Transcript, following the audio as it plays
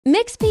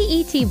Mixed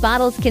PET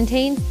bottles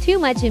contain too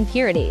much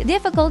impurity,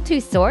 difficult to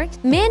sort.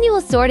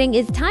 Manual sorting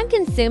is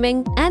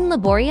time-consuming and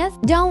laborious?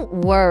 Don't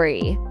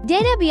worry.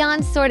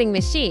 DataBeyond Sorting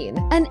Machine,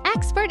 an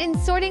expert in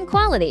sorting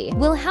quality,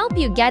 will help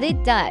you get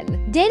it done.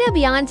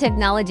 DataBeyond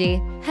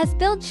Technology has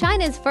built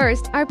China's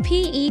first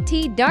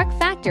rPET dark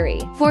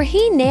factory for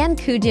Henan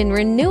Kuozhan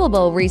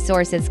Renewable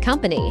Resources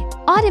Company.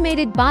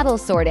 Automated bottle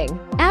sorting,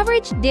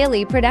 average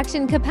daily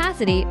production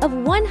capacity of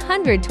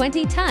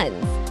 120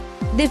 tons.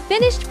 The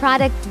finished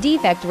product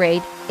defect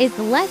rate is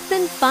less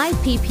than 5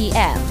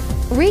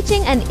 ppm,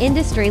 reaching an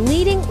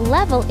industry-leading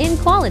level in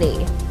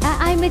quality.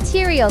 FASToAi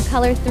Material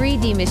Color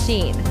 3D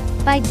Machine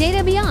by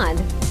DataBeyond,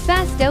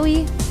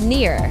 FASToAi,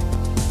 near.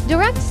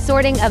 Direct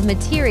sorting of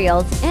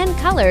materials and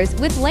colors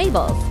with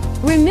labels,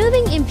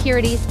 removing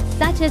impurities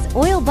such as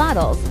oil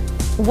bottles,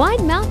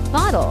 wide-mouth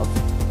bottles,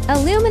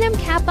 aluminum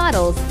cap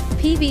bottles,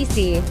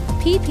 PVC,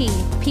 PP,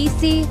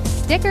 PC,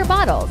 sticker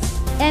bottles,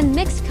 and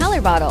mixed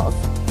color bottles.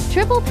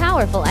 Triple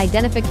powerful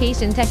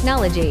identification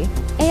technology,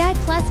 AI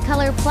plus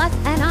color plus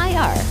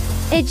NIR.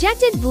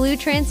 Ejected blue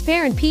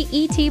transparent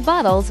PET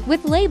bottles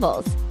with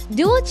labels.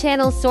 Dual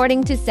channel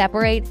sorting to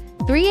separate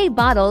 3A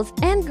bottles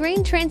and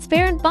green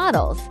transparent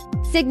bottles.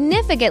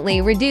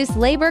 Significantly reduce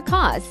labor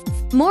costs.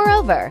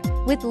 Moreover,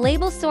 with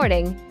label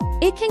sorting,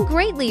 it can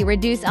greatly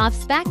reduce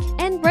off-spec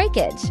and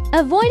breakage,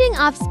 avoiding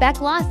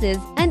off-spec losses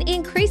and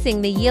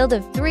increasing the yield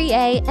of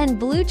 3A and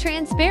blue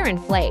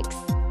transparent flakes.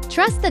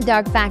 Trust the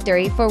Dark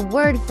Factory for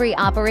word-free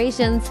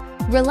operations,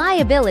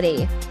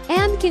 reliability,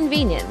 and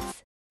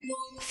convenience.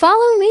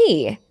 Follow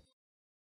me!